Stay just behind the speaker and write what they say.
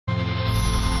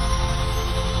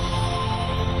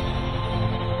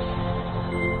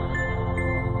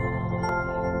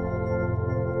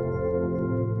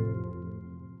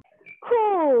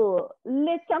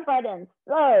let's jump right in.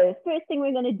 So first thing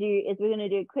we're going to do is we're going to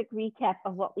do a quick recap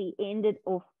of what we ended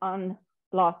off on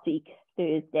last week,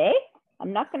 Thursday.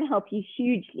 I'm not going to help you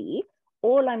hugely.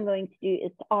 All I'm going to do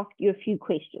is to ask you a few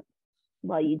questions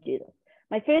while you do this.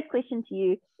 My first question to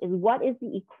you is, what is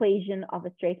the equation of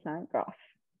a straight line graph?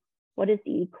 What is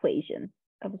the equation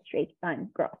of a straight line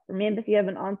graph? Remember, if you have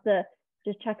an answer,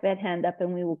 just chuck that hand up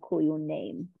and we will call your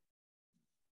name.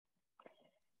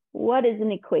 What is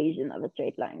an equation of a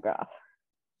straight line graph?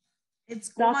 It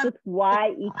starts with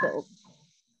y equals.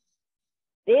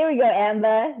 There we go,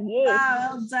 Amber. Yes. Wow,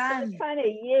 well done. Kind of,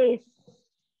 yes.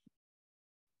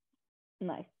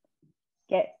 Nice.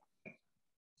 Okay.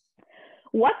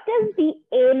 What does the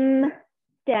m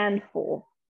stand for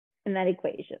in that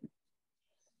equation?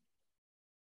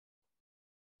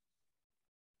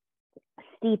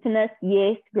 Steepness,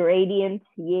 yes. Gradient,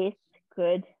 yes.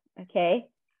 Good. Okay.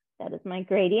 That is my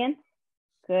gradient.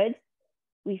 Good.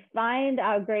 We find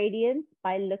our gradient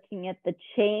by looking at the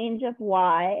change of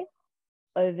y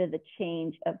over the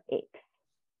change of x.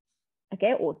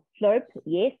 Okay, or slope,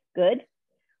 yes, good.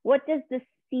 What does the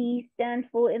c stand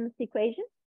for in this equation?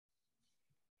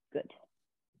 Good,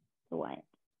 the y.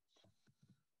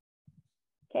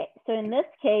 Okay, so in this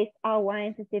case, our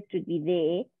y-intercept would be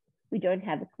there. We don't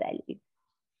have its value.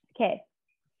 Okay.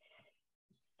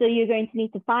 So you're going to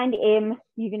need to find m,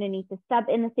 you're going to need to sub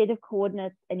in a set of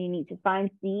coordinates, and you need to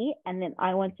find c, and then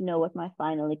I want to know what my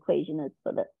final equation is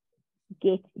for this.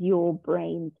 Get your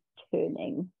brains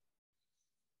turning.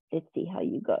 Let's see how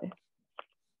you go.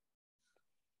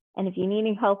 And if you're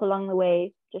needing help along the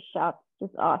way, just shout,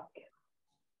 just ask.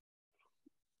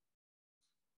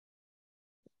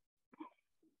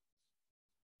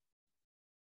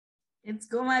 Let's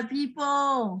go, my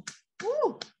people.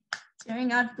 Woo!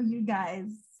 Cheering out for you guys.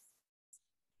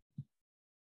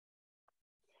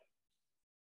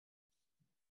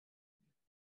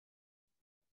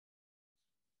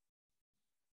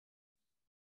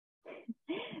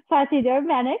 Fatih, don't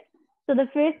panic. So the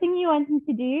first thing you want him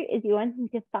to do is you want him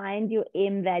to find your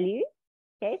m value.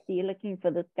 Okay, so you're looking for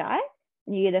this guy,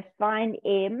 and you're going to find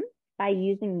m by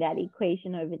using that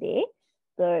equation over there.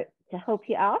 So to help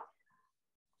you out,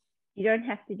 you don't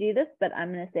have to do this, but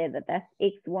I'm going to say that that's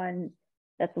x1,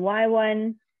 that's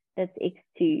y1, that's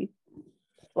x2,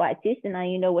 that's y2. So now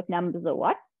you know what numbers are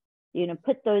what. You're going to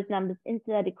put those numbers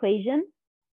into that equation.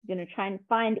 You're going to try and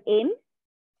find m.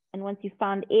 And once you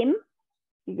found m,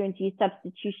 you're going to use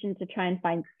substitution to try and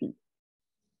find c.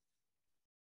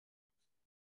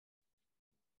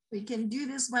 We can do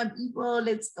this, my people.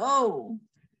 Let's go.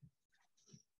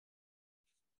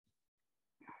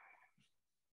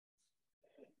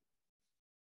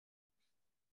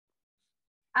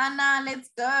 Anna,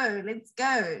 let's go. Let's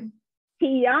go.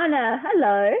 Tiana,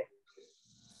 hello.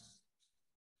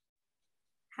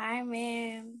 Hi,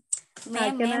 ma'am.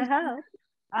 How can I help?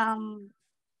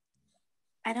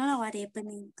 I don't know what happened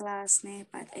in class,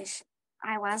 but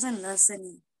I wasn't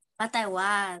listening. But I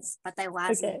was, but I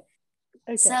wasn't. Okay.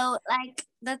 Okay. So, like,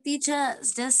 the teacher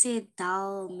just said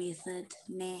dull method,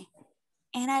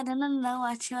 and I didn't know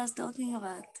what she was talking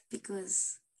about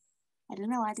because I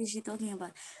don't know what is she talking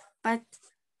about. But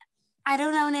I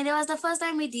don't know, it was the first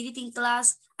time we did it in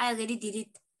class. I already did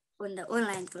it on the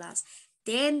online class.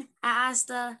 Then I asked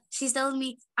her, she told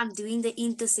me I'm doing the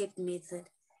intercept method.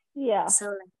 Yeah.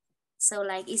 So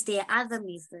like, is there other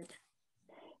method?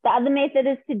 The other method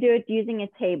is to do it using a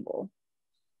table.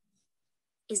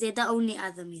 Is that the only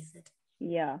other method?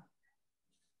 Yeah.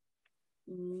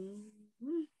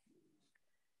 Mm-hmm.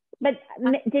 But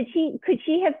could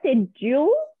she have said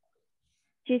dual?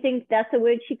 Do you think that's a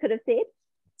word she could have said?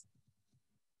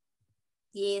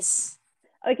 Yes.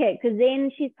 Okay, because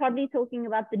then she's probably talking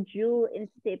about the dual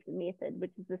intercept method,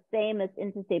 which is the same as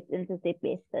intercept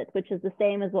method, which is the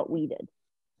same as what we did.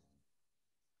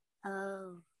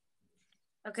 Oh.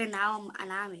 Okay, now I'm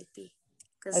happy.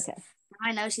 Because okay. Now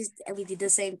I know we did the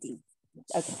same thing.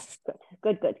 Okay,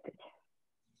 good.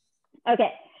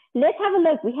 Okay, let's have a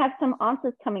look. We have some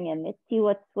answers coming in. Let's see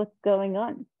what's going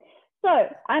on. So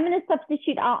I'm going to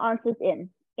substitute our answers in.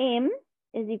 M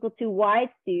is equal to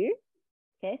y2.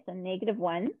 Okay, so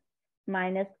 -1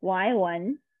 minus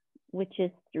y1, which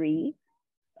is 3,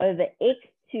 over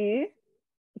x2,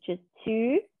 which is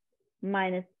 2,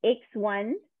 minus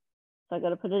x1, so I got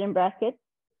to put it in brackets,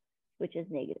 which is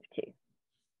 -2.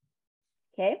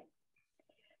 Okay,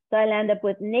 so I land up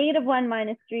with -1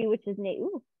 minus 3, which is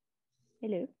 -4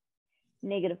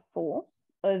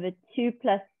 over 2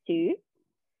 plus 2.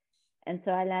 And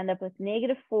so I land up with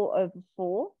 -4 over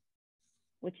 4,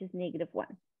 which is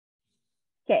 -1.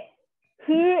 Okay,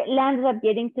 who landed up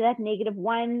getting to that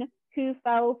 -1? Who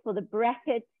fell for the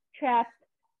bracket trap?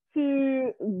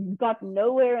 who got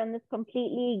nowhere in this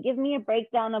completely, give me a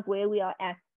breakdown of where we are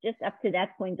at, just up to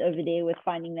that point over there with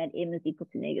finding that m is equal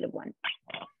to -1.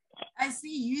 I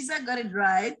see user got it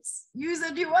right.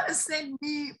 User, do you want to send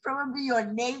me probably your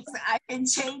name so I can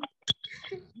change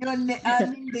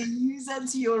the user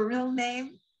to your real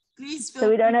name? Please feel So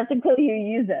we don't have to call you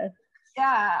user.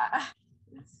 Yeah.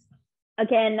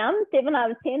 Okay, and now 7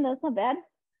 out of 10, that's not bad.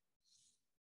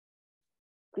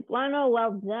 Kutlano,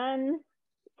 well done.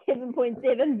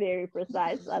 7.7, very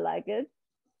precise. I like it.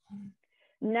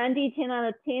 Nandi, 10 out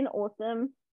of 10,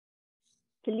 awesome.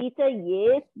 Talita,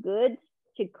 yes, good.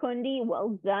 Chikundi, well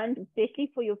done,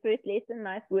 especially for your first lesson.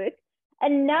 Nice work.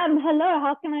 And Nam, hello,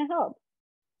 how can I help?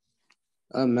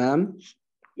 Ma'am,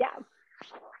 Yeah.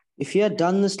 if you had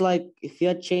done this, like, if you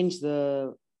had changed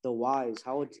the Y's,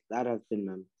 how would that have been,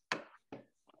 ma'am?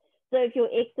 So if your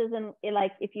X's and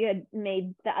like if you had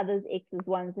made the others X's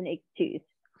 1s and X2s.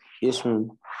 Yes,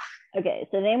 ma'am. Okay,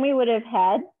 so then we would have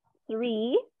had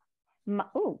 3.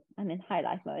 Oh, I'm in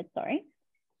highlight mode, sorry.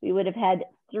 We would have had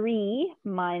 3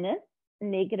 minus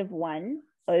 -1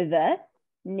 over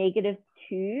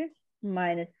 -2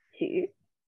 minus 2,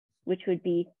 which would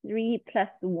be 3 plus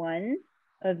 1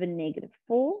 over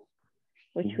 -4,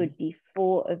 which would be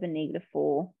 4 over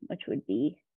 -4, which would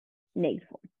be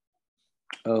 -4.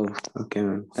 Oh, okay,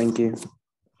 ma'am. Thank you.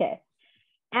 Okay.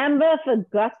 Amber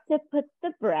forgot to put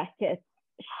the brackets.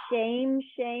 Shame,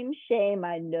 shame, shame.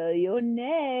 I know your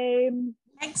name.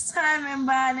 Next time,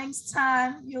 Amber, next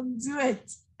time you'll do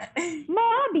it.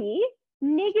 Moabi,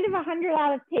 -100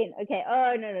 out of 10. Okay.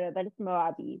 Oh, no, but it's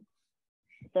Moabi.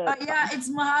 So Oh, yeah, it's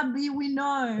Mohabi, we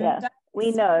know. Yeah, Guys,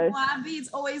 we know. Mohabi is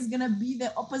always going to be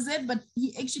the opposite, but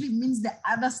he actually means the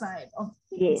other side of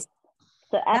Yes.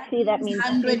 So actually that means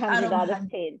 100 300 out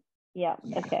of 10. Yeah,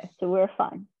 okay, so we're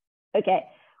fine. Okay,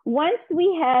 once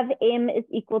we have m is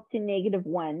equal to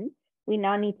 -1, we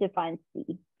now need to find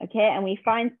c, okay? And we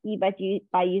find c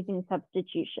by using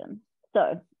substitution.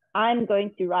 So I'm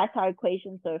going to write our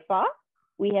equation so far.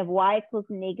 We have y equals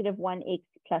 -1x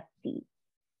plus c.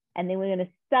 And then we're going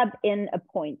to sub in a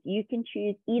point. You can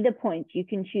choose either point. You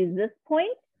can choose this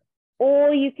point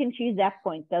or you can choose that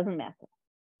point, doesn't matter.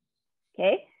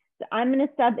 Okay, so I'm going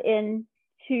to sub in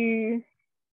 2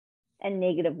 and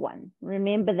 -1.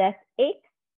 Remember that's x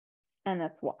and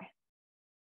that's y.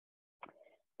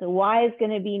 So y is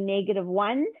going to be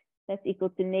 -1. That's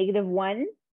equal to -1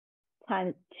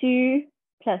 times 2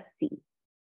 plus c.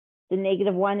 So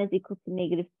 -1 is equal to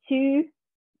 -2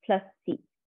 plus c.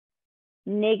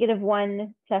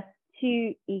 -1 plus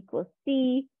 2 equals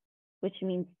c, which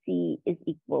means c is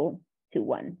equal to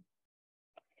 1.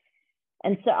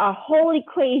 And so our whole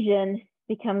equation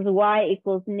becomes y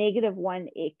equals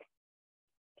 -1x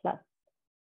plus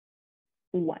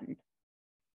 1.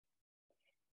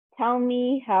 Tell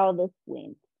me how this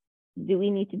went. Do we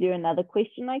need to do another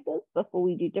question like this before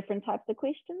we do different types of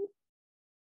questions?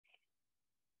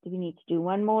 Do we need to do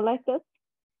one more like this?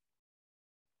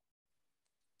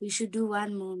 We should do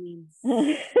one more, means.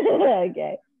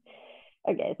 Okay.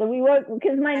 Okay, so we won't,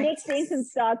 because my next sentence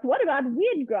starts, what about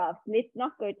weird graphs? Let's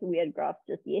not go to weird graphs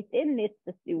just yet. Then let's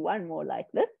just do one more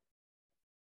like this.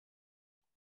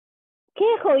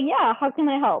 Keiko, yeah, how can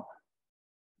I help?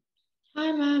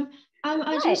 Hi, ma'am. I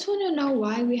Hi. just want to know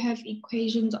why we have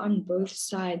equations on both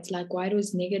sides, like why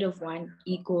does -1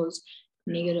 equals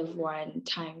 -1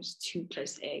 times 2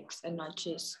 plus x and not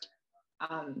just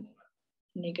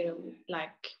negative,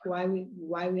 like why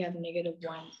we have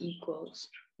 -1 equals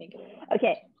 -1.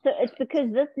 Okay, so it's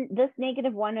because this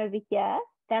 -1 over here,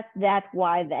 that's that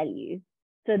y value.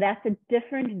 So that's a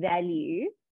different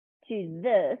value to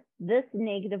this. This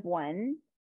 -1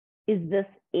 is this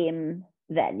m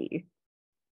value.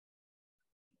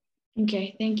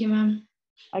 Okay, thank you, ma'am.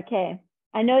 Okay,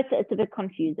 I know it's a bit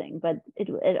confusing, but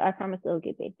I promise it'll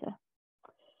get better.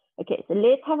 Okay, so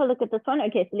let's have a look at this one.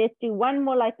 Okay, so let's do one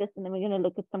more like this, and then we're going to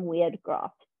look at some weird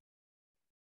graphs.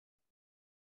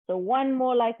 So one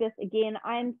more like this. Again,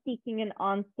 I'm seeking an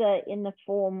answer in the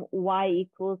form y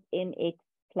equals mx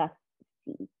plus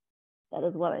c. That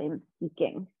is what I'm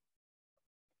seeking.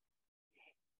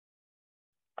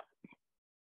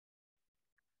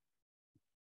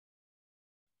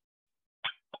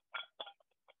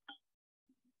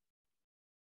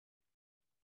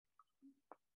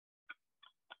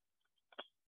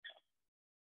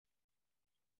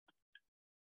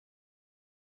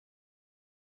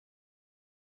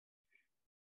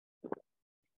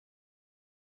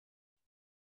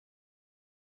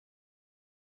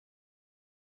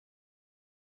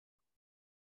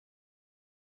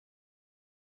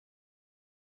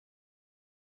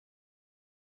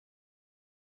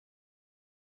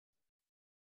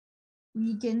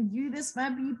 We can do this, my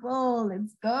people.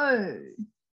 Let's go.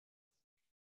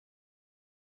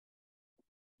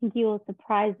 You will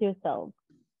surprise yourself.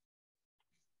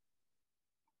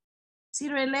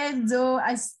 Sirelezo,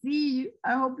 I see you.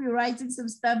 I hope you're writing some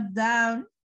stuff down.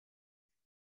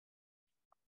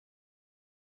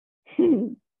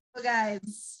 So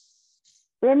guys.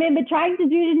 Remember, trying to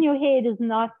do it in your head is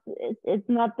not, it's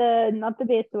not the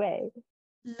best way.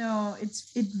 No,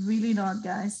 it's really not,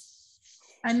 guys.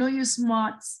 I know you're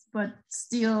smart, but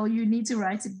still you need to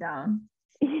write it down.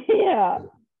 Yeah.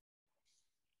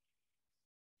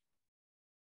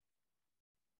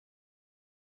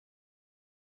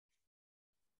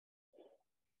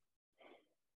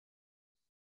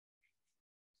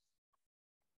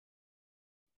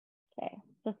 Okay,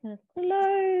 just gonna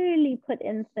slowly put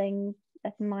in things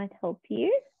that might help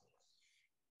you.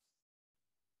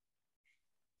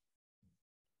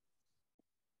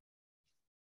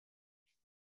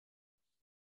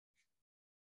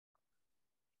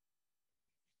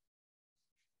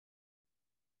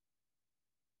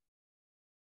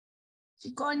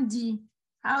 Chikondi,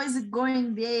 how is it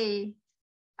going there?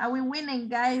 Are we winning,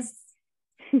 guys?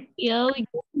 Yo,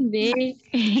 there.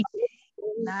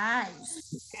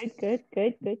 Nice. Good.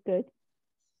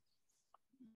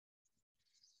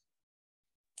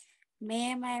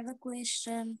 Ma'am, I have a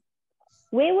question.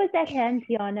 Where was that hand,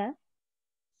 Tiana?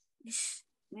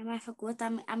 Ma'am, I forgot.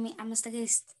 I'm a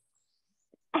guest.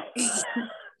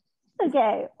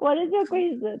 Okay, what is your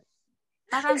question?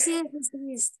 But I'm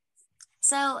serious.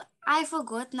 So I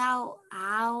forgot now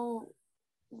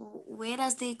where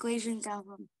does the equation come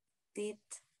from?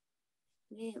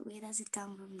 Where does it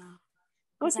come from now?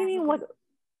 What do you mean?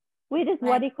 Where does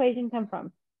what equation come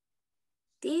from?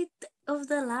 Date of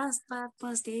the last part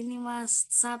was then you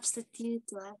must substitute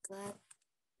what?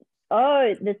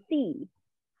 Oh, the C.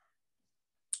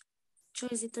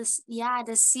 Choose it as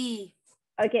the C.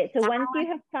 Okay, so once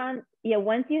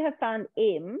you have found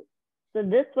M, so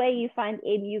this way you find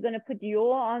M, you're going to put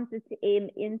your answer to M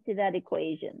into that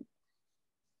equation.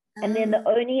 And then the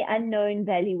only unknown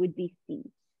value would be C.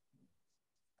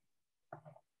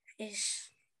 Ish.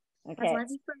 Okay. But what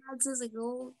if your answers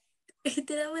ago?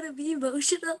 Then I'm going to be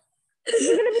emotional.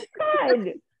 You're going to be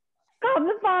fine. Calm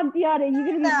the farm, Tiana. You're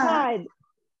going to be fine.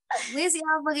 Where's the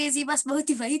album? He must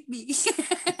motivate me.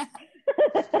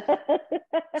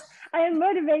 I am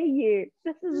motivating you.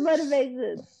 This is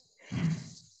motivation.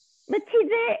 But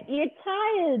Tize, you're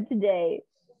tired today.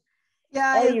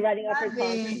 Yeah. Oh, you're running off your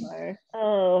class tomorrow.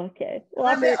 Oh, okay.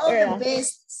 Well, we're all the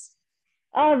best.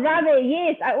 Oh, Rabe,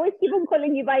 yes. I always keep on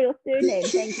calling you by your surname.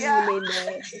 Thank you, Yeah.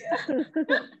 Linda.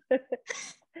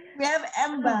 We have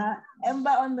Amber. Amber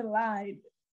on the line.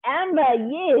 Amber,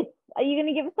 yes. Are you going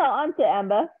to give us our answer,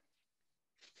 Amber?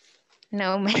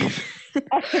 No, man.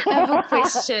 I have a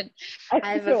question.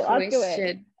 I have a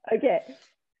question. Okay.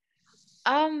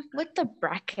 With the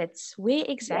brackets, where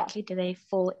exactly do they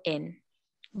fall in?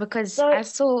 Because I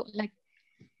saw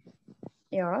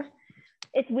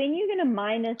it's when you're going to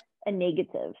minus a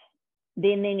negative,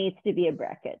 then there needs to be a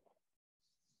bracket.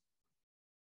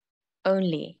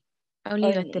 Only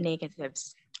like the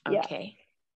negatives. Okay.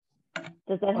 Yeah.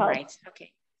 Does that help? All right.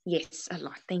 Okay. Yes, a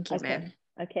lot. Thank you, ma'am.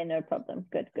 Okay, no problem.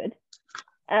 Good.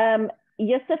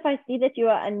 Yusuf, I see that you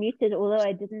are unmuted, although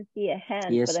I didn't see a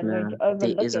hand, Yes, but I'm going ma'am. to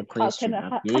overlook There is a question.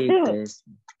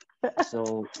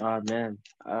 So, ma'am,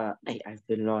 I've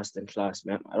been lost in class,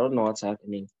 ma'am. I don't know what's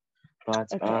happening,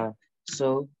 but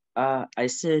I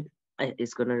said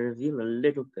it's gonna reveal a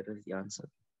little bit of the answer.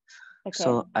 Okay.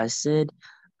 So I said,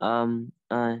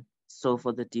 so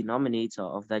for the denominator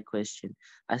of that question,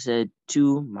 I said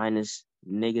 2 minus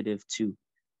 -2.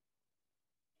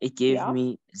 It gave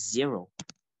me 0.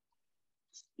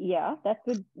 Yeah, that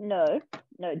would no.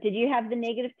 Did you have the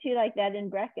 -2 like that in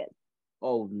brackets?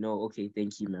 Oh no. Okay,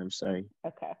 thank you, ma'am. Sorry.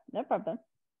 Okay, no problem.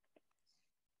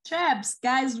 Traps,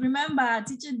 guys. Remember,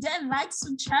 Teacher Dan likes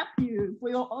to trap you for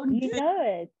your own good. You know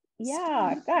it.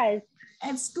 Yeah, guys.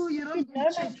 At school, you don't know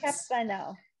my traps by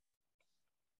now.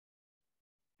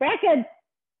 Brackets.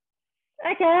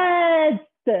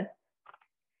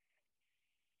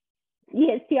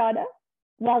 Yes, Tiana.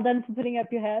 Well done for putting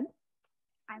up your hand.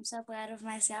 I'm so proud of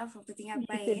myself for putting up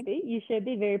my hand. You should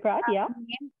be very proud, yeah.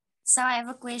 So I have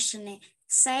a question.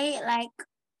 Say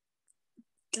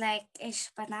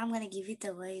but now I'm gonna give it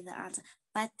away the answer.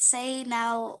 But say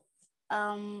now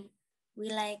we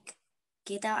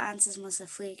get our answers most of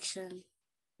fraction.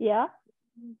 Yeah.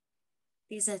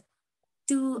 There's a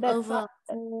 2 over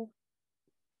 4.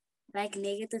 Like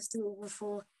 -2 over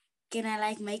 4. Can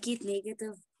I make it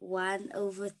 -1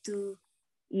 over 2?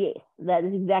 Yes, that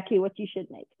is exactly what you should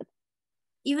make it.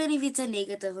 Even if it's a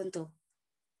negative one too.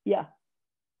 Yeah,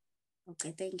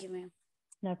 Okay, thank you, ma'am.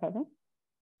 no problem.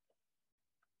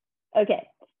 Okay,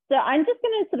 so I'm just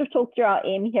going to sort of talk through our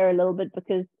M here a little bit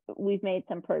because we've made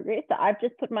some progress. So I've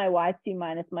just put my y2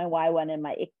 minus my y1 and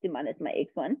my x2 minus my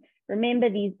x1. Remember,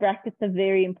 these brackets are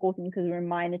very important because we're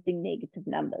minusing negative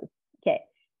numbers. Okay,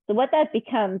 so what that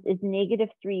becomes is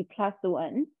 -3 plus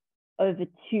 1 over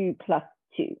 2 plus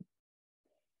 2.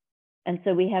 And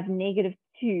so we have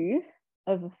 -2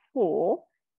 over 4,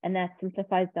 and that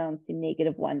simplifies down to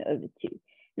 -1 over 2.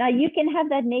 Now you can have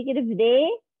that negative there,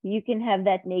 you can have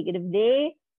that negative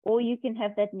there, or you can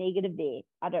have that negative there.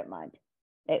 I don't mind.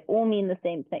 They all mean the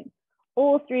same thing.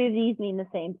 All three of these mean the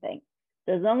same thing.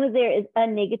 So as long as there is a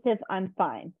negative, I'm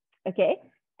fine. Okay.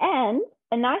 And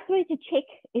a nice way to check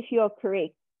if you're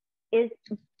correct is,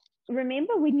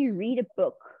 remember when you read a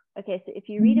book. Okay, so if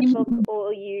you read a book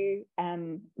or you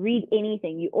read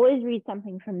anything, you always read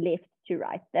something from left to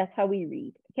right. That's how we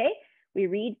read. Okay, we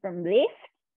read from left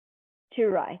to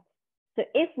right. So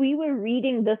if we were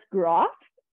reading this graph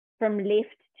from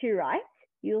left to right,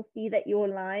 you'll see that your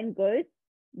line goes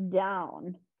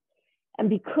down. And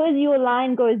because your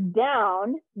line goes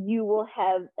down, you will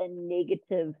have a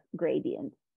negative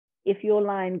gradient. If your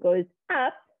line goes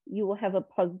up, you will have a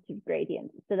positive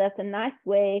gradient. So that's a nice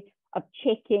way of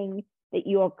checking that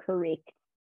you are correct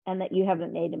and that you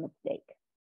haven't made a mistake.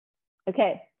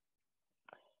 Okay.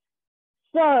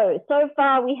 So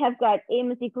far we have got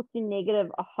m is equal to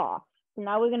 -1/2. So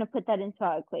now we're going to put that into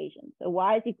our equation. So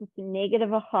y is equal to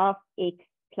 -1/2 x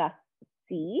plus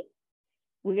c.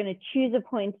 We're going to choose a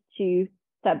point to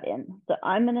sub in. So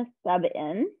I'm going to sub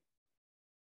in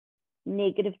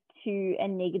 -2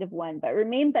 and -1. But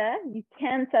remember, you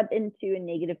can sub into a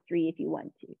 -3 if you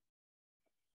want to.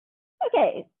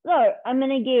 Okay, so I'm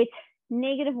going to get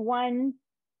 -1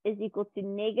 is equal to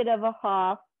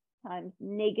 -1/2 times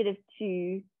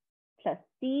 -2 plus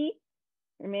c.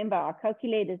 Remember, our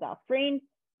calculator is our friend.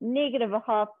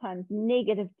 -1/2 times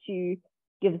 -2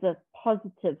 gives us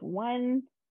 +1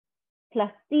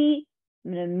 plus c.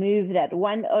 I'm going to move that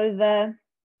 1 over.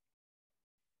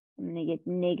 I'm going to get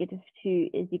 -2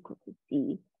 is equal to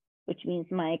c, which means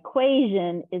my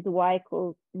equation is y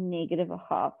equals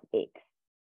 -1/2 x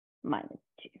minus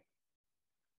 2.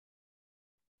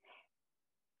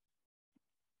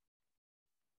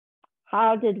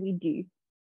 How did we do?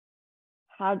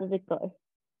 How did it go?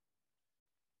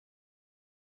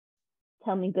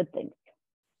 Tell me good things.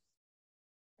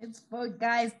 Let's vote,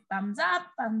 guys. Thumbs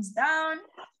up, thumbs down.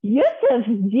 Yusuf,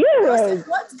 0.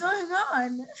 What's going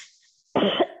on?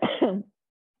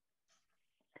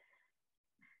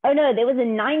 Oh no, there was a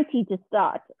 90 to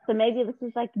start. So maybe this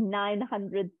is like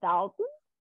 900,000.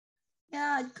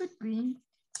 Yeah, it could be.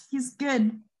 He's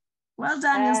good. Well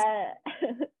done.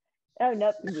 Oh,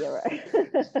 no, 0.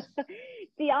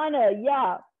 Tiana,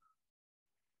 yeah.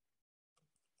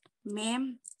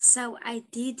 Ma'am, so I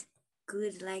did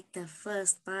good like the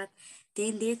first part.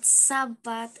 Then that sub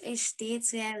part is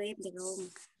states where I went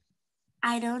wrong.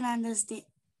 I don't understand.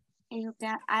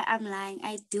 I'm lying.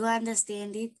 I do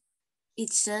understand it.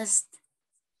 It's just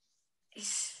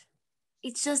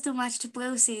too much to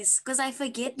process because I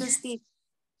forget the step.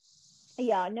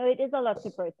 Yeah, no, it is a lot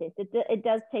to process. It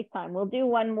does take time. We'll do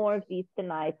one more of these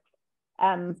tonight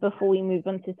before we move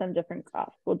on to some different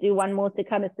crafts. We'll do one more to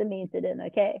kind of cement it in,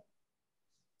 okay?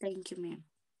 Thank you, ma'am.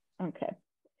 Okay.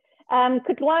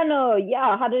 Kutlwano,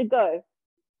 yeah, how did it go?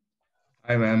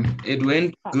 Hi, ma'am. It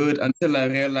went good until I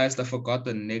realized I forgot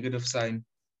the negative sign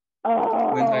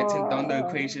when writing down the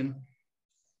equation.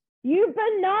 You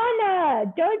banana!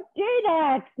 Don't do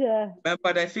that! Ma'am,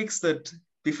 but I fixed it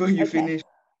before you finish.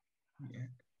 Yeah.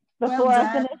 Before Well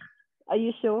I finish? Are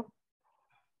you sure?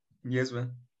 Yes,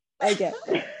 ma'am. Okay.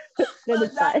 Well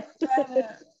done,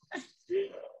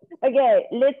 Okay,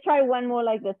 let's try one more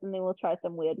like this and then we'll try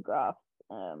some weird graphs.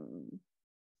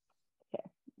 Okay.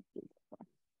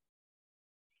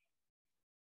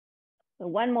 So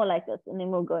one more like this and then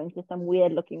we'll go into some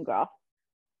weird looking graphs.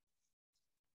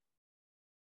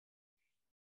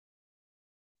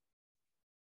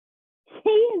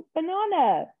 It's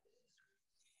banana.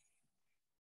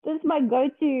 This is my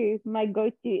go-to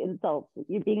insult.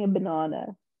 You being a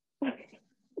banana.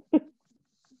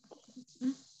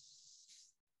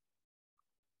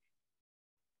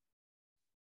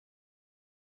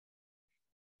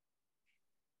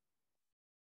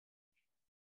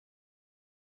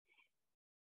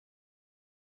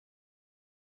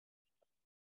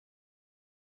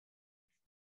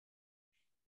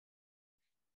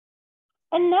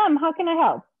 And Nam, how can I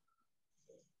help?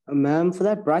 Ma'am, for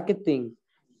that bracket thing,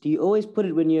 do you always put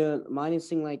it when you're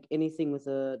minusing like anything with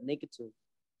a negative?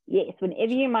 Yes,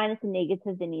 whenever you minus a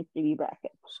negative, there needs to be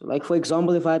brackets. So like, for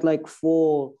example, if I had like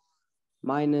 4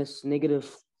 minus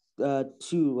negative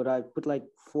 2, would I put like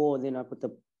 4, then I put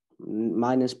the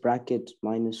minus bracket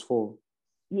minus 4?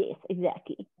 Yes,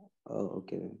 exactly. Oh,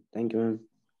 okay. Thank you, ma'am.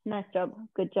 Nice job.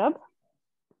 Good job.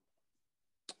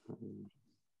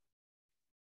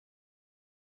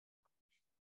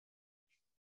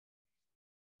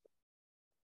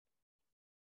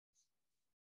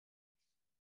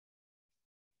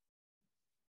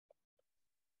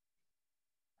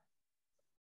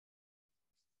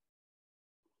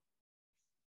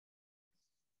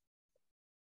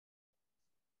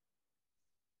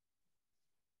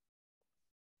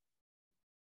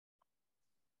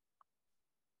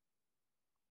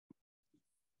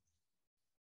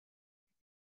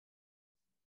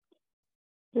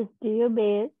 Just do your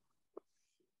best.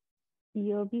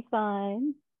 You'll be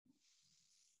fine.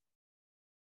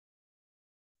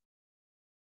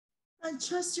 I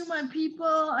trust you, my people.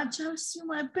 I trust you,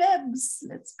 my peps.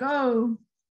 Let's go.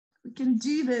 We can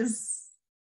do this.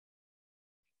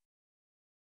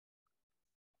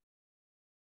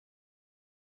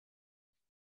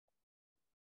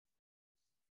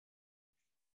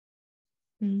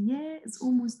 Yeah, it's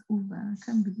almost over. I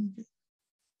can't believe it.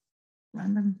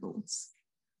 Random thoughts.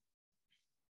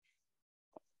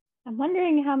 I'm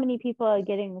wondering how many people are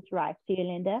getting this right,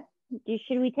 Linda.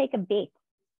 Should we take a bet?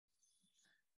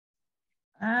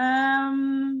 I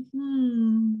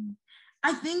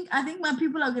think my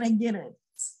people are gonna get it.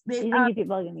 You think your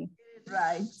people are gonna get it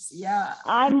right? Yeah.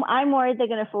 I'm worried they're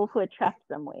gonna fall for a trap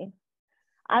somewhere.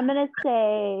 I'm gonna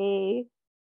say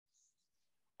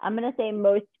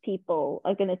most people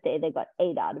are gonna say they got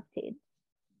 8 out of 10.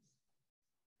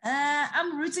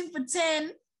 I'm rooting for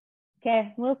 10.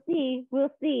 Okay, we'll see. We'll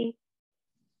see.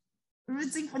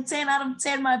 Rooting for 10 out of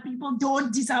 10, my people.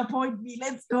 Don't disappoint me.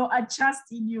 Let's go. I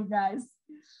trust in you guys.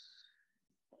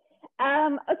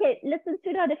 Okay, listen,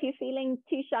 sweetheart, if you're feeling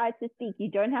too shy to speak, you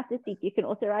don't have to speak. You can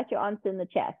also write your answer in the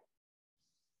chat.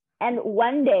 And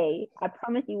one day, I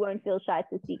promise you won't feel shy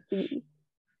to speak to me.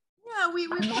 Yeah, we're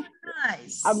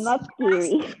nice. I'm not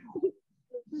scary.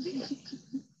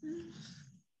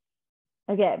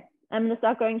 Okay, I'm going to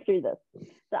start going through this.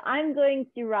 So I'm going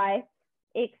to write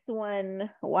x1,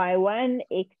 y1,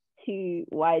 x2,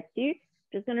 y2.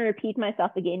 Just going to repeat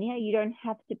myself again here. You don't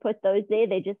have to put those there.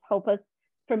 They just help us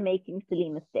from making silly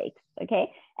mistakes,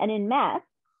 okay? And in math,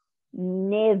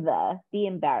 never be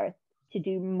embarrassed to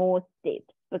do more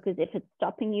steps, because if it's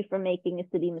stopping you from making a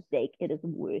silly mistake, it is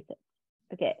worth it.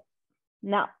 Okay,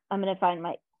 now I'm going to find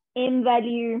my m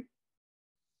value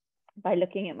by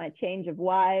looking at my change of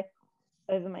y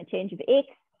over my change of x.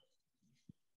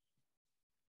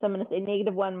 So I'm going to say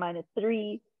 -1 minus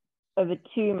 3 over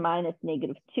 2 minus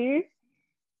 -2,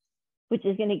 which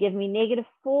is going to give me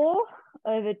 -4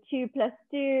 over 2 plus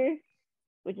 2,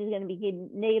 which is going to be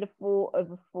 -4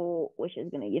 over 4, which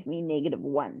is going to give me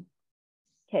 -1.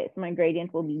 Okay, so my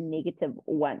gradient will be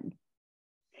 -1.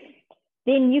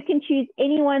 Then you can choose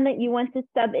any one that you want to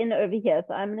sub in over here.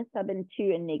 So I'm going to sub in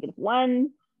 2 and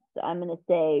 -1. So I'm going to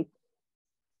say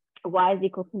y is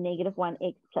equal to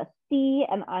 -1x plus c,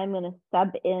 and I'm going to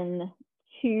sub in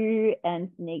 2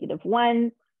 and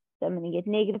 -1. So I'm going to get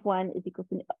 -1 is equal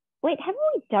to, wait,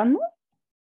 haven't we done this?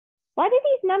 Why do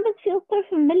these numbers feel so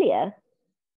familiar?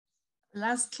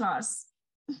 Last class.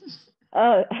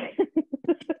 Oh,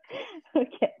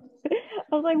 okay.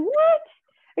 I was like, what?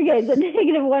 Okay, so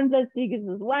 -1 plus 2 gives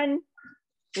us 1.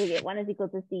 We get 1 is equal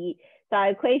to c. So our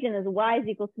equation is y is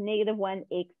equal to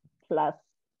 -1x plus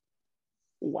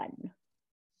 1.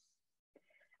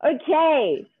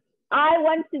 Okay, I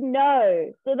want to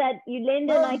know so that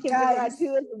Yolanda and I can figure out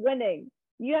who is winning.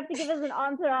 You have to give us an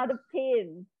answer out of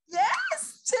 10.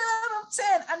 Yes, 10 out of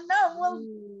 10. And now, well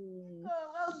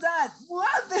done.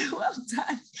 Well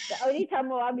done. The only time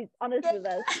Moab is honest with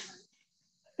us.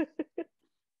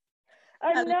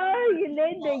 Oh no,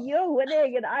 Yolanda, you're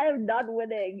winning and I am not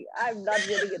winning. I'm not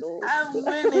winning at all. I'm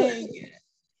winning.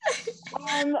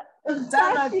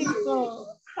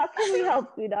 How can we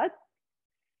help, sweetheart?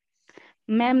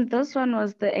 Ma'am, this one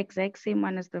was the exact same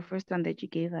one as the first one that you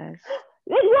gave us.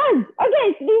 It was. Okay,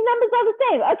 so these numbers are the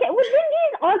same. Okay, well then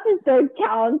these answers don't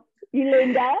count,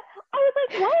 Yolanda. I was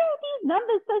like, why are these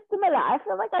numbers so similar? I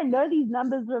feel like I know these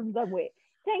numbers from somewhere.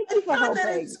 Thank you for helping.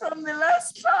 That it's from the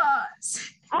last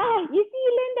class. You see,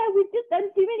 Linda, we've just done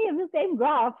too many of the same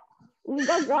graphs. We've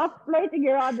got graphs floating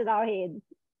around in our heads.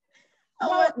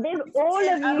 Well, then all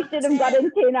of you should have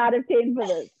gotten 10 out of 10 for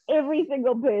this. Every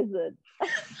single person.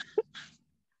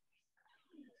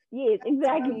 Yes,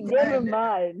 exactly. Never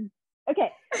mind.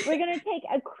 Okay, we're going to take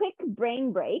a quick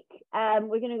brain break.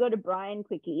 We're going to go to Brian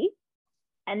quickly,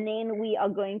 and then we are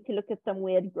going to look at some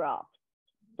weird graphs.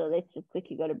 So let's just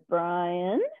quickly go to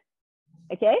Brian.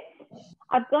 Okay,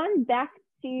 I've gone back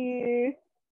to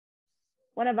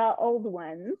one of our old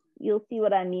ones. You'll see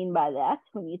what I mean by that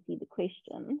when you see the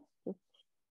question.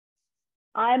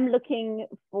 I'm looking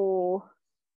for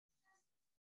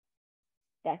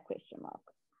that question mark.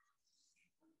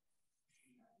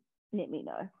 Let me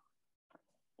know.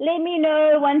 Let me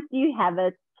know once you have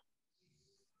it.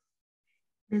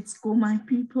 Let's go, my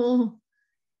people.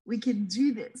 We can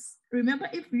do this. Remember,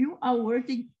 if you are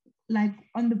working like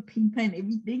on the paper and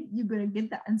everything, you're going to get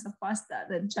the answer faster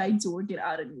than trying to work it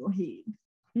out in your head.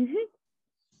 Mm-hmm.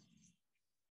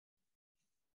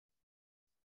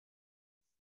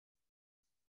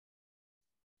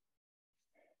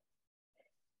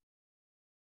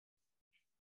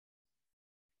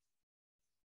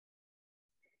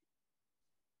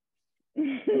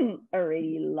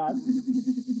 Already love.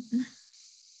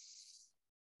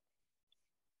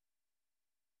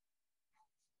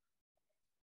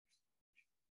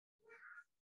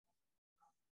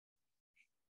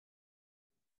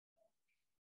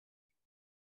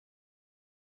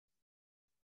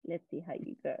 Let's see how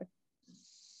you go.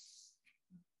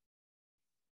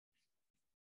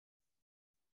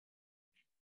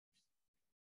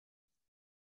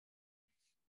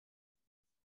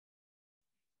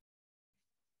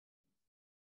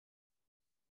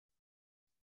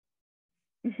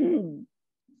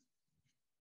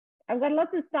 I've got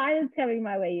lots of silence coming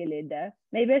my way, Yolanda.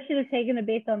 Maybe I should have taken a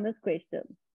bet on this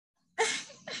question.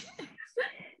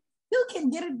 You can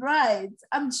get it right.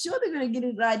 I'm sure they're going to get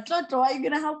it right. Toto, are you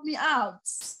going to help me out?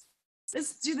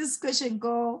 Let's do this question,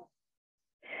 go.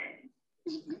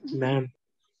 Ma'am.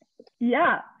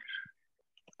 Yeah.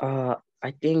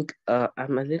 I think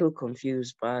I'm a little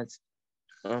confused, but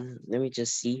let me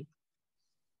just see.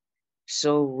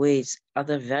 So wait, are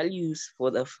the values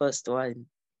for the first one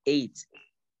 8?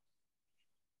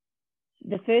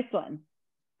 The first one.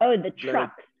 Oh, the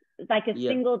truck. It's like a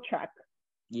single truck.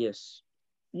 Yes.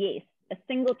 Yes. A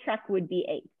single truck would be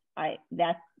 8.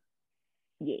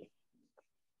 Yes.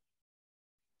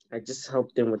 I just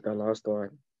helped them with the last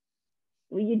one.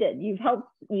 Well, you did. You've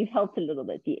helped a little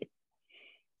bit, yes.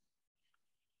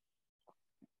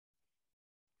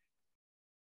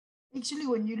 Actually,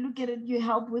 when you look at it, you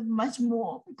help with much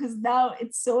more because now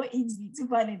it's so easy to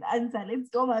find an answer. Let's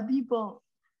go, my people.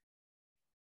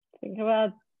 Think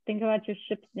about your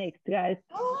ships next, guys.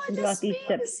 Oh, Think about these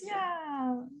ships.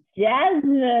 Yeah.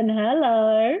 Jasmine,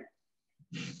 hello.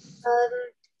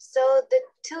 So the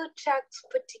 2 tracks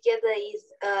put together is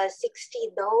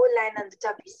 16. The whole line on the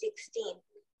top is 16.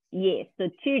 Yes, so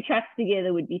 2 tracks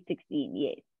together would be 16,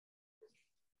 yes.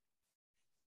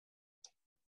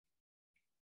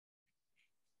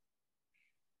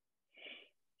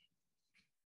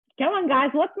 Come on,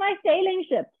 guys, what's my sailing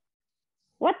ship?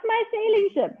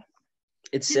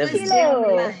 It's 7.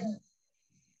 Kilo.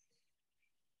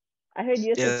 I heard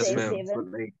you say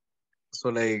 7. So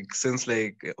like, since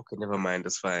like, okay, never mind,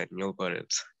 it's fine. You got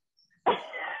it.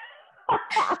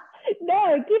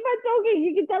 No, keep on talking.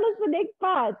 You can tell us the next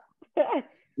part.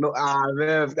 No,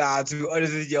 man, to be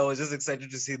honest with you, I was just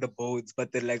excited to see the boats,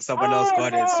 but then like someone else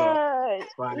got it, so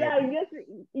it's fine. Yeah,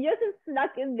 yours is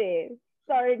snuck in there.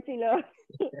 Sorry, Chilo.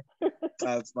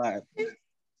 That's fine.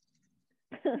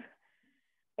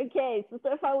 Okay,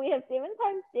 so far we have 7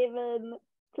 times 7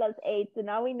 plus 8. So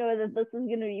now we know that this is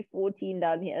going to be 14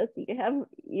 down here. So you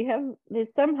have there's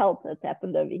some help that's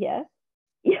happened over here.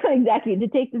 Yeah, exactly.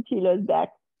 Detective Chilo's back.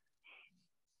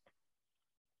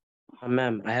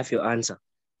 Ma'am, I have your answer.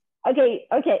 Okay.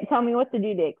 Tell me what to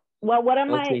do next. Well, what are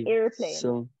my airplanes?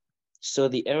 So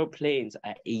the airplanes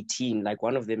are 18. Like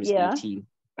one of them is 18.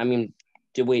 I mean,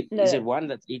 wait, is it one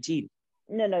that's 18?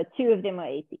 No, 2 of them are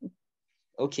 18.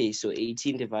 Okay, so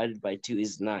 18 divided by 2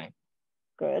 is 9.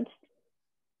 Good.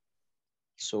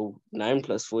 So 9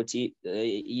 plus 40,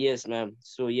 yes, ma'am.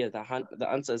 So yeah, the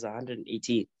answer is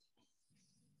 118.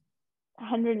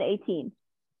 118.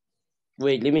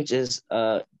 Wait, let me just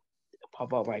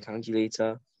pop out my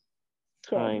calculator.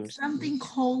 Times something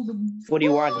called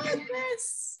 41.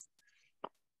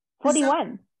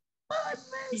 41.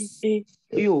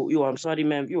 You, I'm sorry,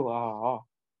 ma'am.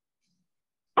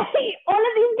 All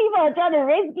of these people are trying to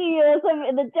rescue you or something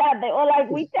in the chat. They're all like,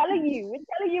 we're telling you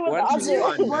what the answer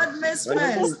is. What miss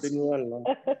first?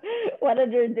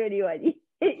 121.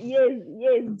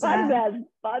 Yes. Fun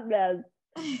math.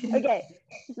 Okay,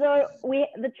 so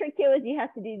the trick here was you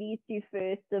have to do these 2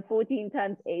 first, so 14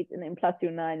 times 8 and then plus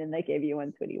your 9, and they gave you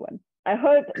 121. I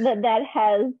hope that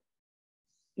has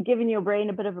given your brain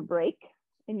a bit of a break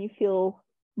and you feel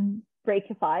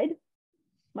breakified.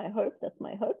 My hope, that's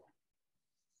my hope.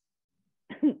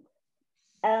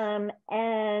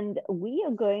 And we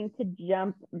are going to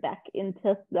jump back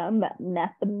into some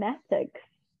mathematics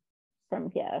from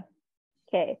here.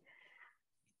 Okay.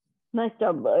 Nice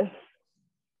job, though.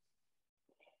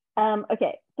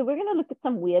 Okay, so we're going to look at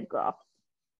some weird graphs.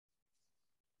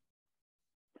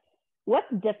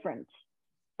 What's different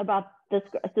about this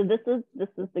graph? So this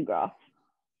is the graph,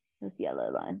 this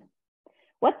yellow line.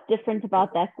 What's different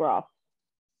about that graph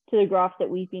to the graph that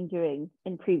we've been doing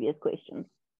in previous questions?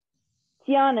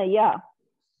 Tiana, yeah.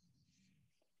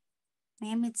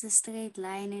 Ma'am, it's a straight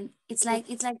line and it's like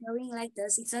going like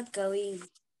this. It's not going.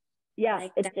 Yeah,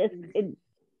 like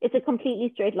it's a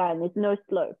completely straight line. There's no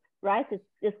slope, right?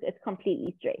 It's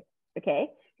completely straight. Okay.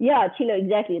 Yeah, Chilo,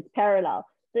 exactly. It's parallel.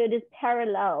 So it is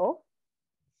parallel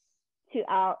to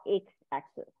our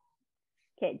x-axis.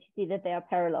 Okay, do you see that they are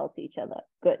parallel to each other?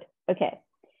 Good. Okay.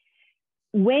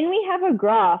 When we have a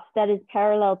graph that is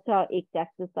parallel to our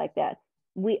x-axis like that,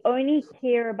 we only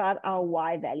care about our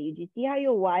y value. Do you see how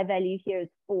your y value here is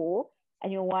 4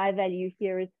 and your y value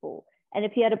here is 4? And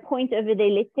if you had a point over there,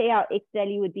 let's say our x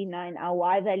value would be 9, our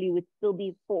y value would still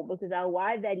be 4 because our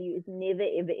y value is never,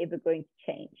 ever, ever going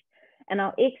to change. And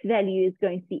our x value is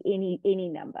going to be any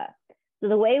number. So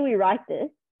the way we write this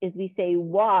is we say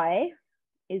y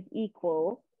is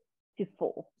equal to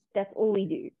 4. That's all we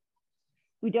do.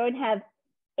 We don't have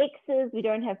x's, we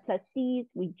don't have plus c's.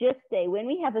 We just say, when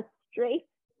we have a straight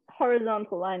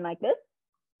horizontal line like this,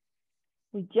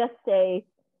 we just say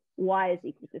y is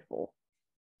equal to 4.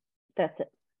 That's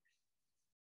it.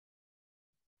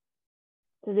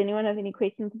 Does anyone have any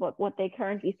questions about what they're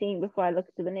currently seeing before I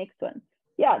look to the next one?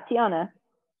 Yeah, Tiana.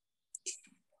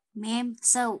 Ma'am,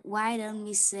 so why don't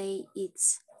we say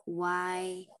it's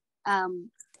y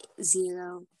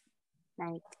 0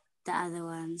 like the other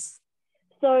ones?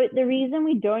 So the reason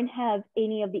we don't have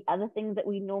any of the other things that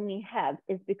we normally have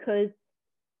is because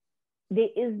there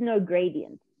is no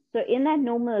gradient. So in that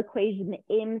normal equation,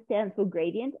 the m stands for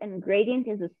gradient, and gradient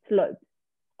is a slope.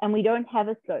 And we don't have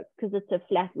a slope because it's a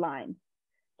flat line.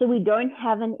 So we don't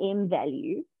have an m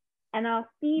value. And our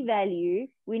c value,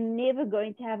 we're never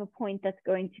going to have a point that's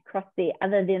going to cross there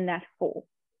other than that 4.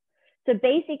 So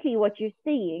basically what you're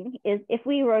seeing is if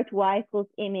we wrote y equals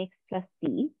mx plus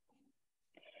c,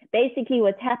 basically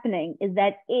what's happening is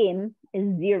that m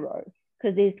is 0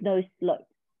 because there's no slope.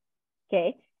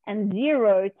 Okay. And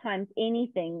 0 times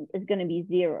anything is going to be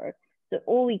 0. So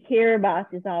all we care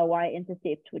about is our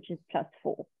y-intercept, which is plus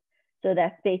 4. So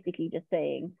that's basically just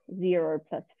saying 0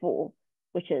 plus 4,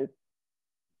 which is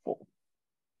 4.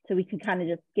 So we can kind of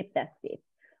just skip that step.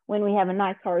 When we have a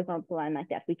nice horizontal line like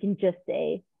that, we can just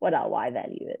say what our y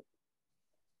value is.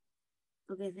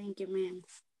 Okay, thank you, ma'am.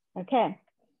 Okay.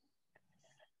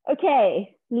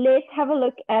 Okay, let's have a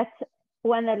look at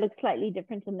one that looks slightly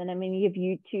different, and then I'm going to give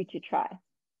you 2 to try.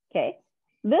 Okay,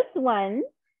 this one,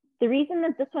 the reason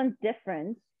that this one's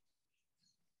different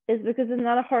is because it's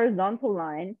not a horizontal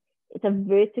line, it's a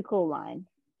vertical line,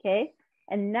 okay?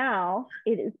 And now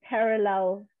it is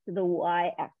parallel to the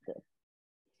y-axis.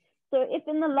 So if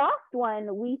in the last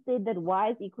one we said that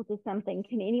y is equal to something,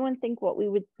 can anyone think what we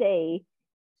would say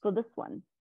for this one?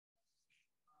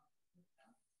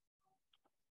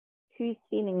 Who's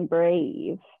feeling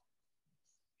brave?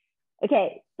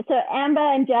 Okay, so Amber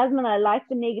and Jasmine, I like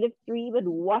the -3, but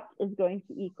what is going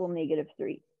to equal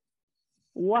 -3?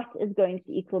 What is going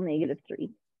to equal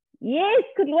 -3? Yes,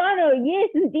 Kudwano, yes,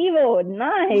 Ndivo,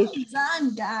 nice. Well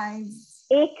done, guys.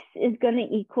 X is going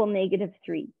to equal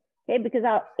 -3, okay, because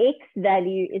our X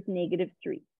value is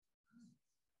 -3.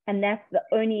 And that's the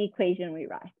only equation we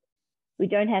write. We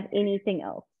don't have anything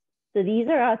else. So these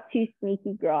are our 2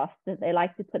 sneaky graphs that they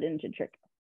like to put into trick.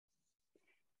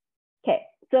 Okay,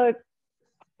 so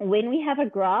when we have a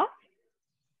graph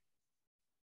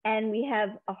and we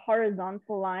have a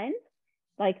horizontal line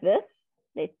like this,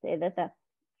 let's say that that's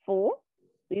 4,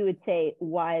 we would say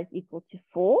y is equal to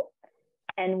 4.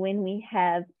 And when we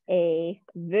have a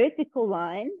vertical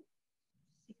line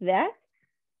like that,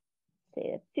 say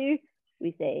that's 2,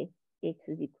 we say x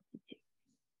is equal to 2.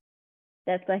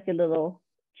 That's like a little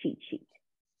cheat sheet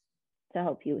to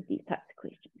help you with these types of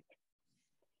questions.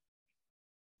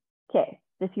 Okay,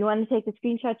 so if you want to take a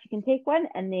screenshot, you can take one,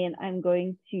 and then I'm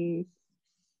going to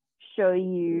show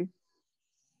you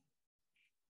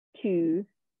 2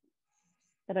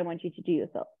 that I want you to do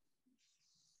yourself.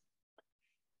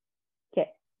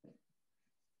 Okay.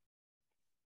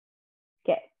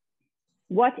 Okay.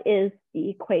 What is the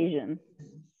equation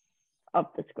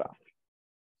of this graph?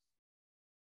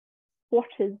 What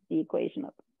is the equation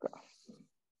of this graph?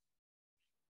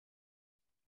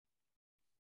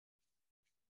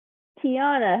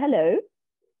 Tiana, hello.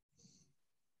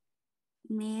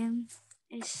 Ma'am,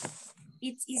 is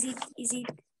it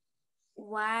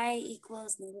y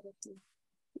equals -2?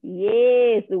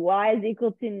 Yes, y is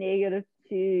equal to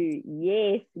 -2.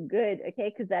 Yes, good. Okay,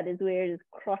 because that is where it is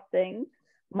crossing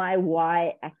my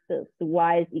y-axis. The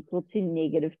y is equal to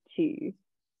 -2.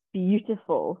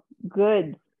 Beautiful.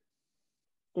 Good.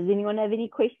 Does anyone have any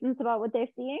questions about what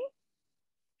they're seeing?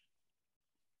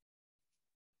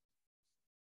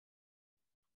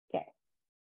 Okay.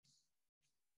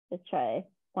 Let's try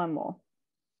one more.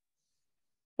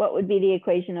 What would be the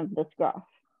equation of this graph?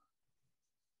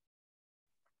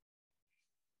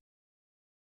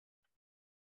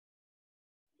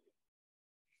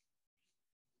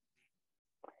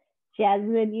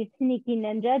 Jasmine, you sneaky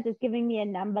ninja, just giving me a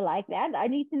number like that. I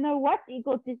need to know what's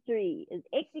equal to 3. Is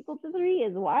x equal to 3?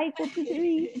 Is y equal to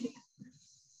 3?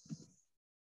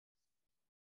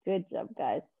 Good job,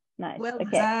 guys. Nice. Well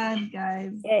okay. done,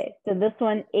 guys. Okay, so this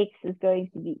one, x is going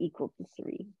to be equal to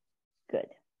 3. Good.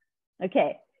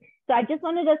 Okay, so I just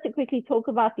wanted us to quickly talk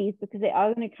about these because they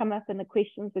are going to come up in the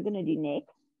questions we're going to do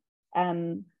next.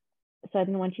 So I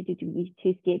didn't want you to be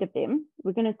too scared of them.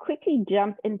 We're going to quickly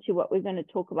jump into what we're going to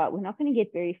talk about. We're not going to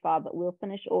get very far, but we'll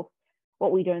finish off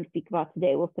what we don't speak about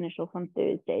today. We'll finish off on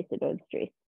Thursday, so don't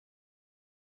stress.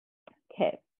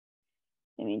 Okay,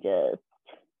 let me just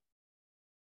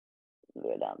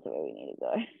go down to where we need to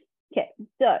go. Okay,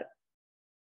 so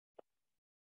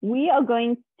we are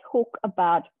going to talk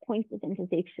about points of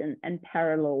intersection and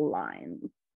parallel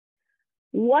lines.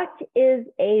 What is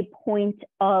a point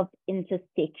of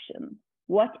intersection?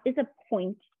 What is a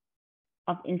point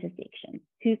of intersection?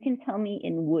 Who can tell me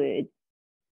in words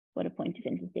what a point of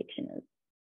intersection is?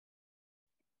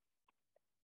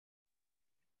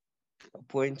 A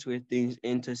point where things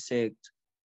intersect.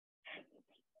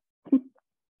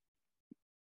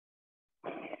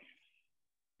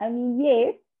 I mean,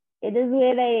 yes, it is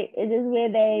where they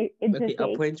intersect.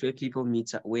 Okay, a point where people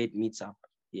meet up, where it meets up.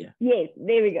 Yeah. Yes,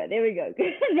 there we go.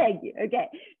 Thank you. Okay,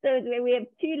 so it's where we have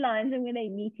two lines and when they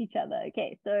meet each other.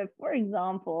 Okay, so for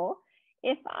example,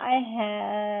 if I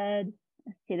had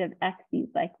a set of axes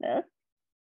like this,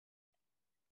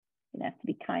 you have to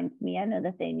be kind to me. I know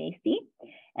that they're messy.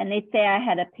 And let's say I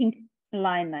had a pink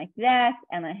line like that,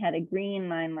 and I had a green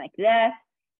line like that.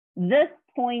 This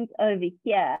point over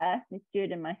here, let's do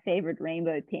it in my favorite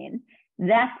rainbow pen.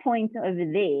 That point over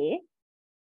there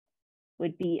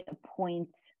would be a point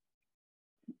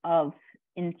of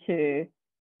intersection.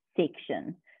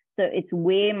 So it's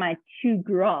where my two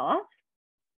graphs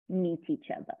meet each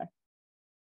other.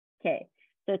 Okay,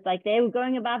 so it's like they were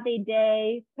going about their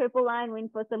day. Purple line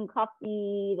went for some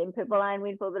coffee, then purple line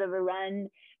went for a bit of a run.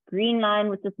 Green line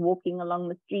was just walking along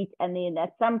the street, and then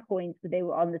at some point they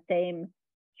were on the same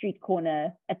street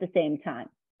corner at the same time,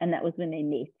 and that was when they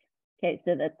met. Okay,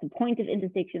 so that's the point of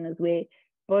intersection is where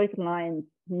both lines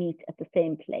meet at the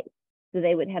same place. So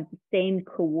they would have the same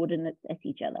coordinates as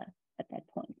each other at that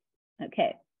point.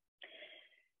 Okay.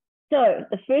 So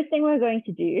the first thing we're going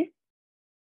to do,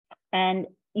 and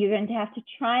you're going to have to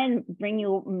try and bring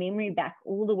your memory back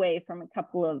all the way from a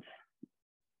couple of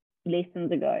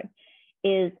lessons ago,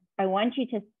 is I want you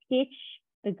to sketch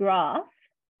the graph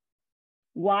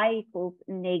y equals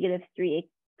 -3x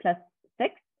plus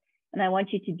 6. And I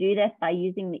want you to do that by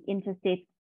using the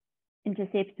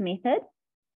intercept method.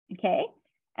 Okay.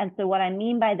 And so what I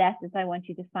mean by that is I want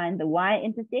you to find the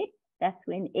y-intercept. That's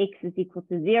when x is equal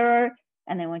to 0.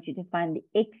 And I want you to find the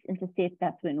x-intercept.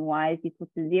 That's when y is equal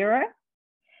to 0.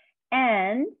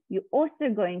 And you're also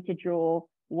going to draw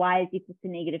y is equal to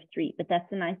 -3. But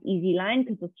that's a nice easy line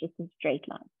because it's just a straight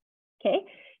line. Okay.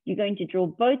 You're going to draw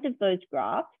both of those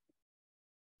graphs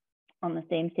on the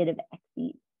same set of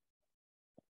axes.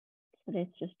 So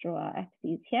let's just draw our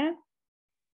axes here.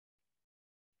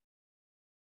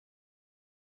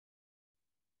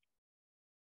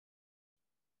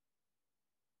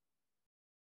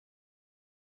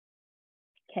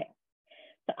 Okay,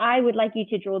 so I would like you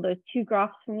to draw those two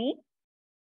graphs for me.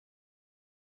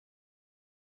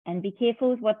 And be careful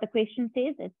with what the question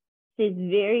says. It says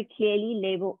very clearly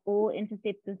label all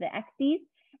intercepts as the axes.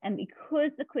 And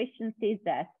because the question says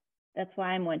that, that's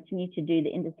why I'm wanting you to do the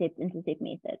intercept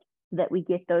method, so that we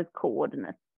get those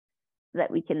coordinates, so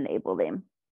that we can label them.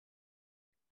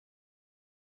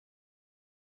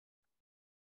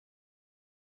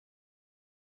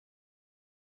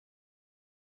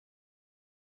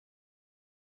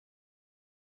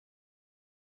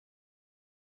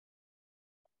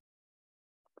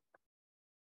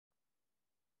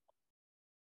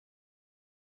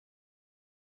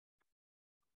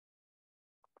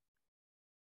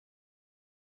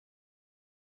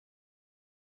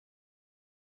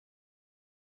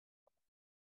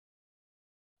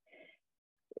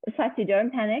 Fatu,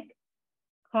 don't panic.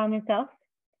 Calm yourself.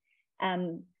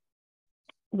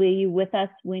 Were you with us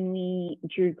when we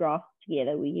drew graphs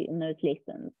together? Were you in those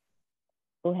lessons?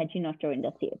 Or had you not joined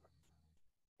us yet?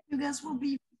 You guys will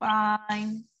be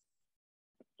fine.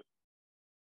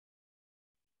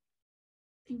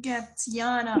 Get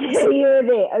Tiana. You're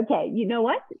there. Okay, you know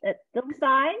what? It's still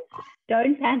fine.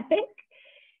 Don't panic.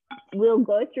 We'll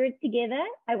go through it together.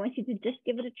 I want you to just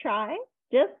give it a try.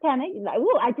 Just panic. Like,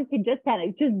 oh, I just said just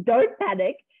panic. Just don't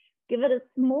panic. Give it a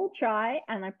small try,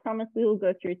 and I promise we will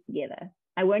go through it together.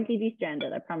 I won't leave you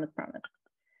stranded. I promise.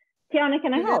 Tiana,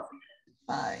 can I help?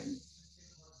 Fine.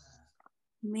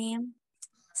 Ma'am,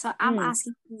 so I'm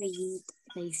asking for the heat,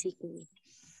 basically.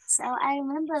 So I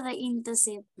remember the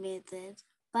intercept method,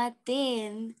 but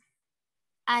then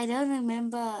I don't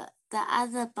remember the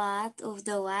other part of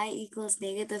the y equals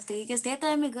 -3, because that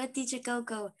time I got teacher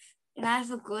Coco and I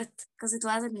forgot because it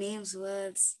wasn't names,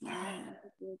 words.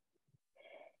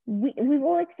 We've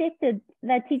all accepted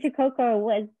that teacher Coco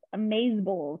was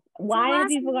amazeballs. Why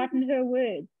have you forgotten her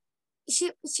words?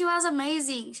 She was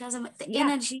amazing. She was the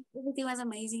energy, everything was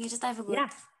amazing. It's just I forgot. Yeah.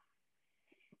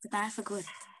 But I forgot.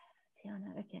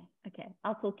 Tiana, okay.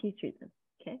 I'll talk you through this.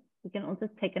 Okay. We can also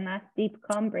take a nice deep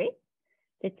calm breath.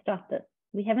 Let's start this.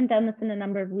 We haven't done this in a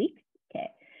number of weeks. Okay.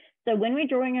 So when we're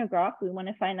drawing a graph, we want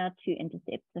to find our two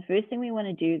intercepts. The first thing we want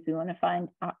to do is we want to find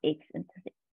our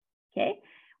x-intercept. Okay.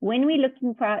 When we're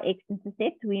looking for our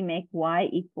x-intercept, we make y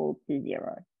equal to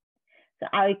 0. So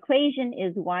our equation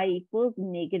is y equals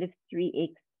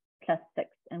 -3x plus 6.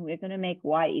 And we're going to make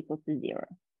y equal to 0.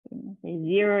 So we're going to say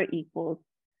 0 equals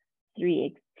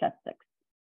 3x plus 6.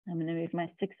 I'm going to move my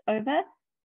 6 over.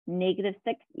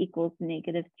 -6 equals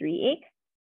 -3x.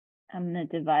 I'm going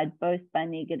to divide both by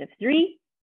 -3.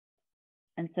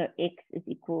 And so x is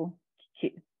equal to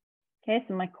 2. Okay,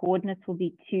 so my coordinates will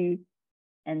be 2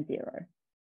 and 0.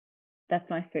 That's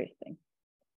my first thing.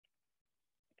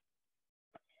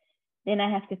 Then I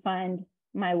have to find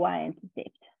my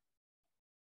y-intercept.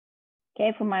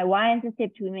 Okay, for my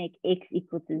y-intercept, we make x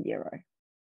equal to 0.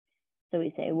 So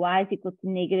we say y is equal to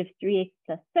 -3x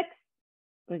plus 6.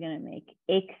 We're going to make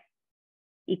x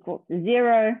equal to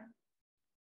 0.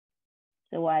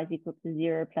 So y is equal to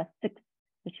 0 plus 6,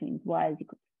 which means y is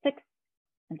equal to 6.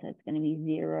 And so it's going to be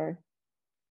 0,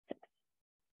 6.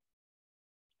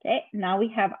 Okay, now we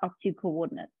have our two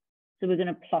coordinates. So we're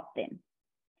going to plot them.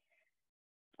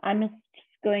 I'm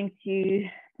just going to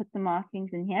put the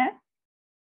markings in here.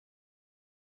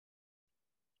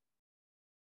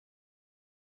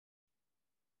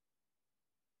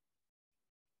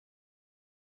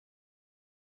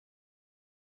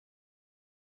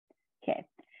 Okay,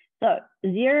 so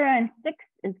 0 and 6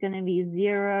 is going to be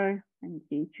 0, 1,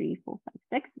 2, 3, 4, 5,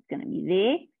 6. It's going to be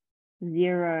there,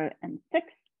 0 and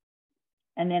 6.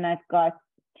 And then I've got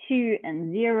 2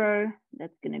 and 0.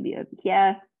 That's going to be over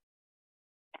here.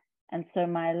 And so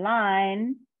my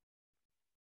line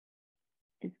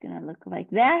is going to look like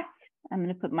that. I'm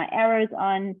going to put my arrows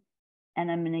on and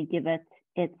I'm going to give it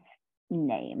its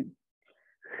name.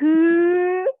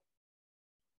 Who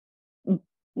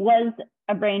was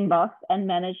a brain boss and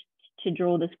managed to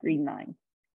draw this green line?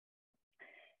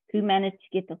 Who managed to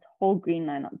get this whole green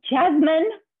line on? Jasmine?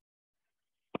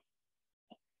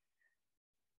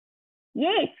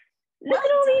 Yes. Look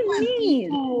at all these knees.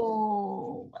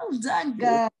 Well done,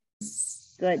 guys.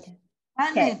 Good.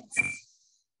 Okay.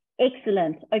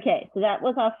 Excellent. Okay, so that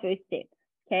was our first step.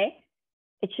 Okay.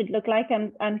 It should look like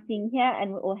I'm seeing here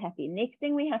and we're all happy. Next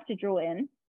thing we have to draw in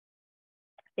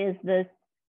is this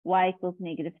y equals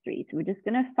 -3. So we're just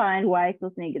going to find y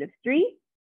equals -3.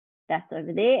 That's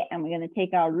over there. And we're going to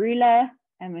take our ruler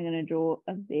and we're going to draw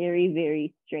a very,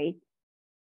 very straight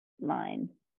line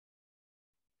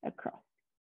across.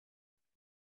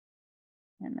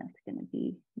 And that's going to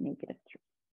be -3.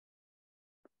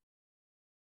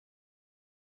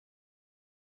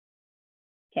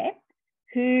 Okay,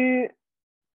 who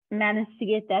managed to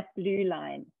get that blue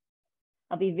line?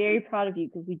 I'll be very proud of you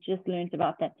because we just learned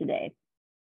about that today.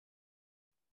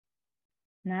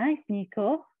 Nice,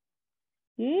 Nico.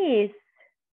 Yes.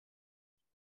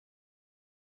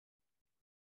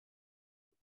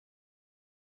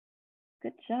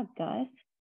 Good job, guys.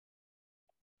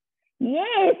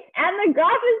 Yes, and the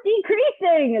graph is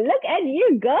decreasing. Look at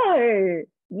you go.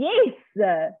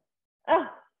 Yes. Oh,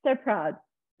 so proud,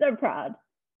 so proud.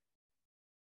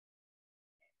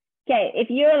 Okay, if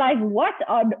you're like, what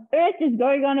on earth is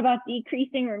going on about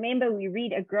decreasing? Remember, we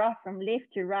read a graph from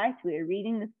left to right. We're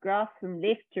reading this graph from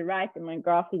left to right, and my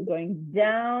graph is going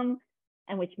down,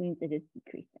 and which means it is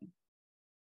decreasing.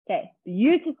 Okay,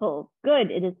 beautiful, good.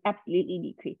 It is absolutely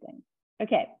decreasing.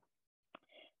 Okay,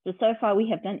 So far we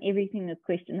have done everything this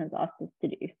question has asked us to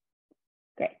do.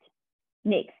 Great.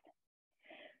 Next.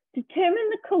 Determine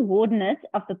the coordinates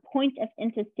of the point of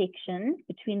intersection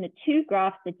between the two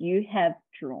graphs that you have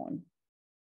drawn.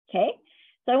 Okay,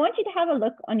 so I want you to have a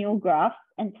look on your graph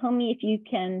and tell me if you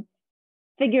can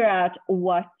figure out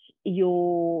what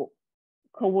your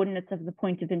coordinates of the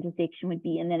point of intersection would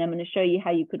be, and then I'm going to show you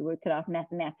how you could work it out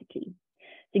mathematically.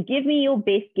 So give me your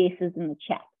best guesses in the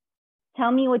chat.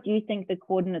 Tell me what you think the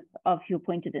coordinates of your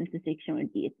point of intersection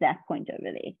would be. It's that point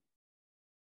over there.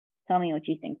 Tell me what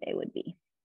you think they would be.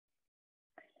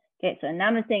 Okay, so now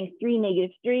I'm saying 3,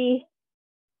 -3.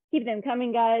 Keep them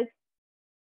coming, guys.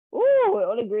 Oh, we're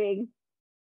all agreeing.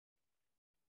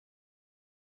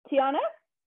 Tiana?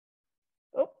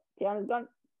 Oh, Tiana's gone.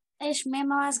 Ish,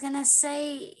 ma'am, I was gonna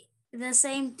say the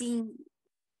same thing.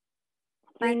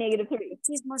 3, -3.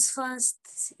 It was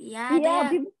first. Yeah,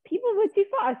 people were too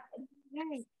fast.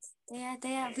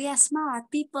 Right. We are smart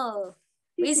people.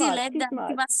 Too Busy smart, let too them. smart.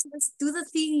 We must do the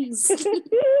things.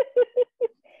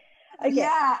 Okay,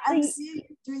 Yeah, so I'm seeing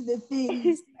you doing the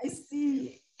things. I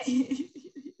see.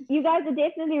 You guys are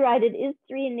definitely right. It is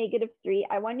 3 and -3.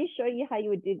 I want to show you how you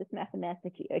would do this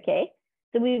mathematically, okay?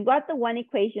 So we've got the one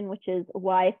equation, which is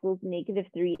y equals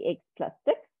 -3x plus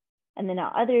 6. And then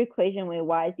our other equation where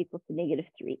y is equal to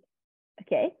 -3,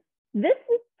 okay? This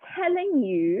is telling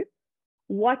you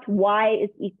what y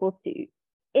is equal to.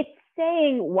 It's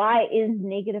saying y is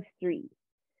 -3.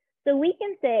 So we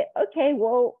can say, okay,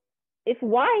 well, if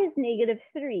y is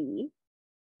 -3,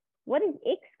 what is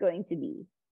x going to be?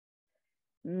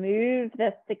 Move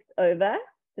the 6 over.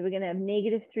 So we're going to have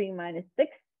 -3 minus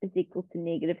 6 is equal to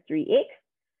 -3x.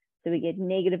 So we get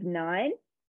 -9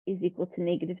 is equal to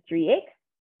 -3x.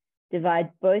 Divide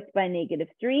both by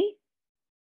 -3.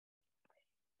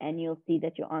 And you'll see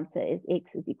that your answer is x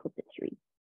is equal to 3.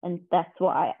 And that's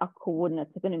why our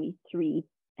coordinates are going to be 3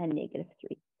 and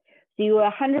 -3. So you were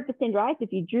 100% right.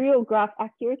 If you drew your graph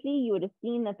accurately, you would have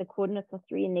seen that the coordinates are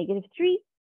 3 and -3.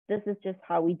 This is just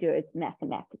how we do it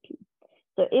mathematically.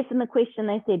 So if in the question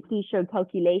they said, please show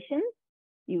calculations,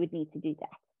 you would need to do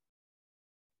that.